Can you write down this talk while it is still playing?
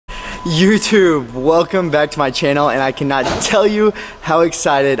YouTube, welcome back to my channel, and I cannot tell you how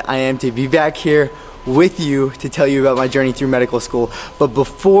excited I am to be back here with you to tell you about my journey through medical school. But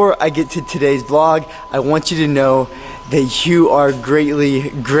before I get to today's vlog, I want you to know that you are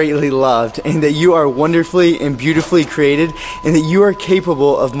greatly loved, and that you are wonderfully and beautifully created, and that you are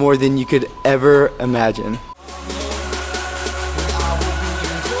capable of more than you could ever imagine.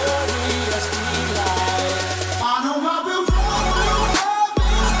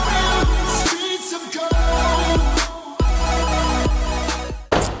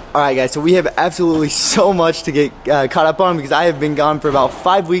 Alright guys, so we have absolutely so much to get caught up on because I have been gone for about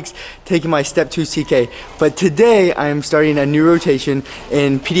 5 weeks taking my Step 2 CK. But today I am starting a new rotation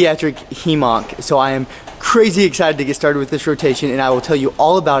in pediatric hem-onc. So I am crazy excited to get started with this rotation, and I will tell you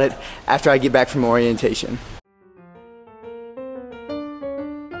all about it after I get back from orientation.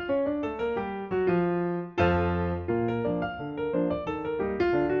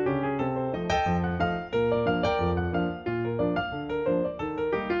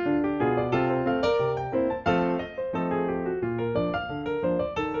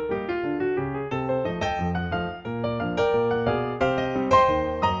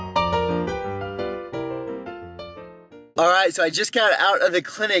 Alright, so I just got out of the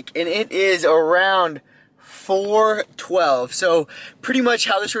clinic and it is around 4:12. So pretty much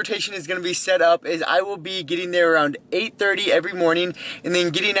how this rotation is going to be set up is I will be getting there around 8:30 every morning and then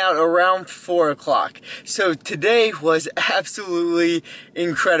getting out around 4 o'clock. So today was absolutely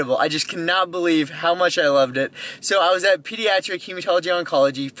incredible. I just cannot believe how much I loved it. So I was at pediatric hematology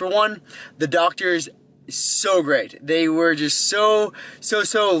oncology. For one, the doctors so great. They were just so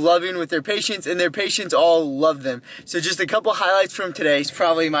loving with their patients, and their patients all loved them. So just a couple highlights from today is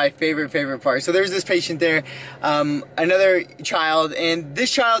probably my favorite part. So there's this patient there, another child, and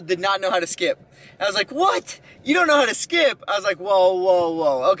this child did not know how to skip. I was like, what? You don't know how to skip? I was like,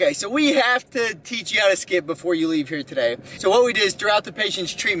 whoa. Okay, so we have to teach you how to skip before you leave here today. So what we did is throughout the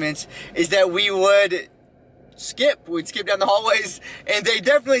patient's treatments is that we would we'd skip down the hallways, and they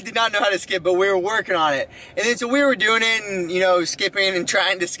definitely did not know how to skip, but we were working on it. And then so we were doing it and, you know, skipping and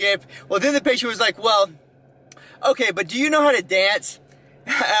trying to skip. Well, then the patient was like, well, okay, but do you know how to dance?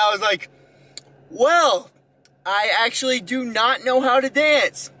 And I was like, well, I actually do not know how to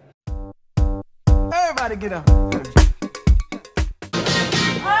dance. Everybody get up.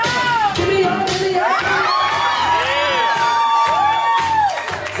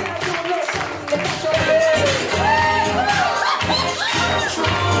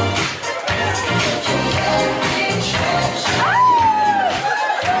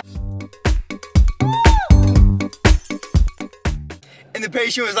 And the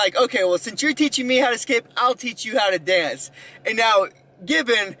patient was like, okay, well, since you're teaching me how to skip, I'll teach you how to dance. And now,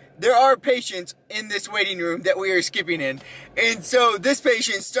 given there are patients in this waiting room that we are skipping in, and so this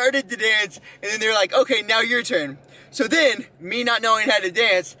patient started to dance, and then they're like, okay, now your turn. So then, me not knowing how to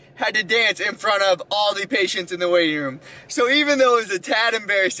dance, had to dance in front of all the patients in the waiting room. So even though it was a tad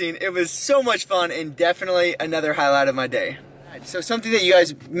embarrassing, it was so much fun and definitely another highlight of my day. So something that you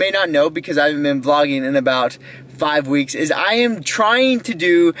guys may not know, because I haven't been vlogging in about 5 weeks, is I am trying to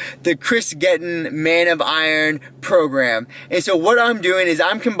do the Kris Gethin Man of Iron program. And so what I'm doing is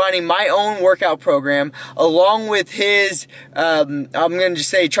I'm combining my own workout program along with his, I'm going to just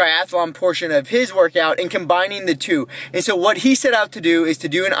say triathlon portion of his workout, and combining the two. And so what he set out to do is to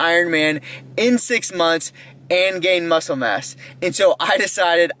do an Ironman in 6 months and gain muscle mass. And so I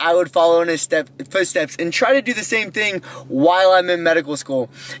decided I would follow in his footsteps and try to do the same thing while I'm in medical school.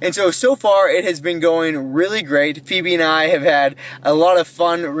 And so far it has been going really great. Phoebe and I have had a lot of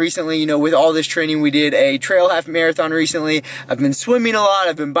fun recently, you know, with all this training. We did a trail half marathon recently. I've been swimming a lot,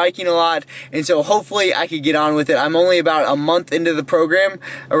 I've been biking a lot, and so hopefully I could get on with it. I'm only about a month into the program,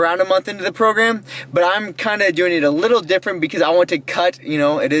 around a month into the program, but I'm kind of doing it a little different because I want to cut, you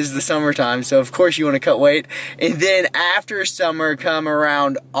know, it is the summertime, so of course you want to cut weight. And then after summer, come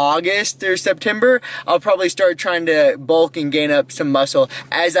around August or September, I'll probably start trying to bulk and gain up some muscle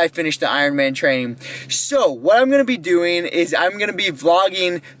as I finish the Ironman training. So what I'm going to be doing is I'm going to be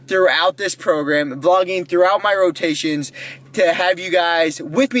vlogging throughout this program, vlogging throughout my rotations, to have you guys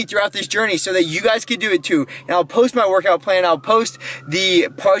with me throughout this journey so that you guys can do it too. And I'll post my workout plan, I'll post the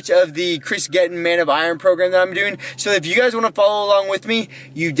parts of the Kris Gethin Man of Iron program that I'm doing. So if you guys want to follow along with me,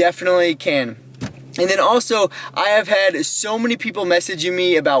 you definitely can. And then also, I have had so many people messaging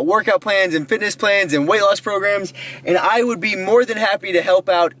me about workout plans and fitness plans and weight loss programs, and I would be more than happy to help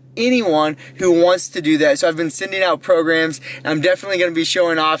out anyone who wants to do that. So I've been sending out programs, and I'm definitely going to be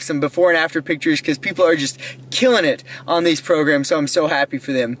showing off some before and after pictures because people are just killing it on these programs, so I'm so happy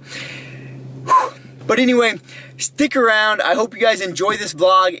for them. Whew. But anyway, stick around. I hope you guys enjoy this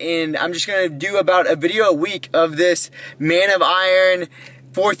vlog, and I'm just gonna do about a video a week of this Man of Iron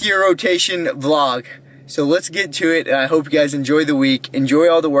 4th year rotation vlog. So let's get to it, and I hope you guys enjoy the week, enjoy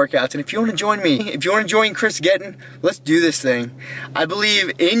all the workouts, and if you want to join me, if you want to join Kris Gethin, let's do this thing. I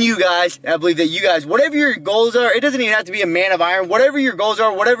believe in you guys. I believe that you guys, whatever your goals are, it doesn't even have to be a Man of Iron, whatever your goals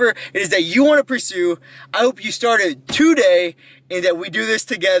are, whatever it is that you want to pursue, I hope you start it today, and that we do this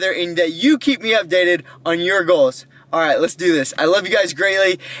together, and that you keep me updated on your goals. Alright, let's do this. I love you guys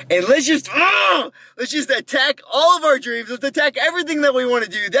greatly, and let's just attack all of our dreams. Let's attack everything that we want to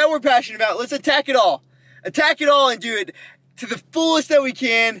do, that we're passionate about. Let's attack it all. Attack it all and do it to the fullest that we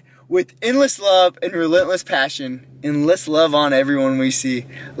can with endless love and relentless passion. And let's love on everyone we see.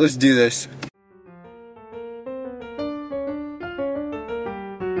 Let's do this.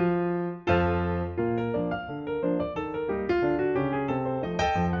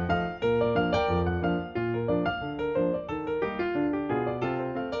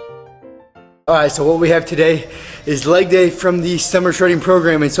 Alright, so what we have today is leg day from the summer shredding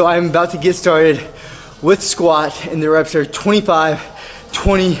program, and so I'm about to get started with squat, and the reps are 25,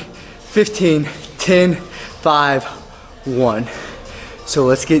 20, 15, 10, 5, 1. So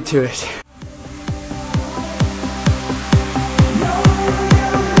let's get to it.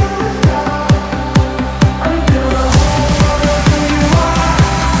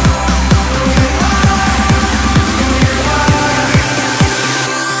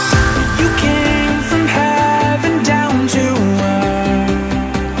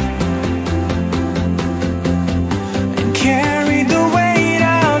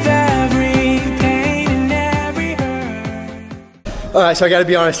 Alright, so I gotta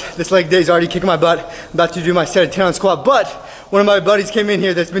be honest, this leg day is already kicking my butt. I'm about to do my set of 10 on squat, but one of my buddies came in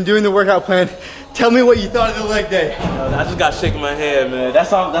here that's been doing the workout plan. Tell me what you thought of the leg day. I just got shaking my head, man.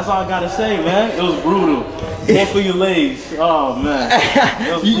 That's all I gotta say, man. It was brutal. More for your legs. Oh, man.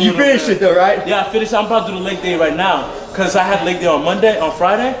 You finished it though, right? Yeah, I finished. I'm about to do the leg day right now. Because I had leg day on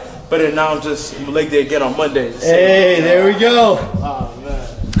Friday, but then now I'm just leg day again on Monday. Hey, there we go. Oh,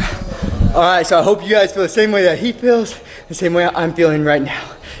 man. Alright, so I hope you guys feel the same way that he feels, the same way I'm feeling right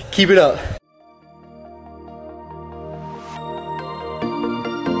now. Keep it up.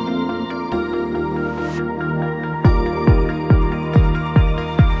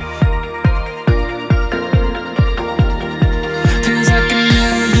 Feels like a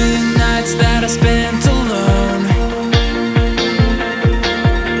million nights that I spent alone,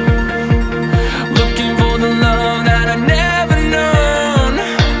 looking for the love that I never known.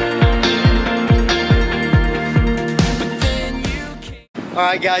 But then you came.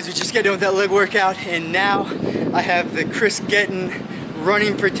 Alright guys, we just got done with that leg workout, and now I have the Kris Gethin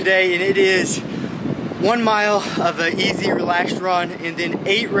running for today, and it is 1 mile of an easy relaxed run, and then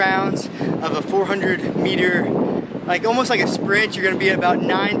 8 rounds of a 400 meter, like almost like a sprint. You're gonna be at about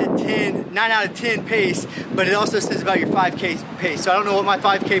 9 out of 10 pace, but it also says about your 5K pace. So I don't know what my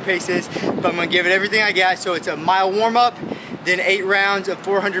 5K pace is, but I'm gonna give it everything I got. So it's a mile warm up, then 8 rounds of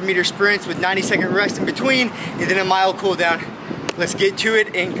 400 meter sprints with 90-second rest in between, and then a mile cool down. Let's get to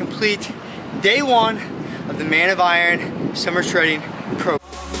it and complete day 1 of the Man of Iron Summer Shredding Program.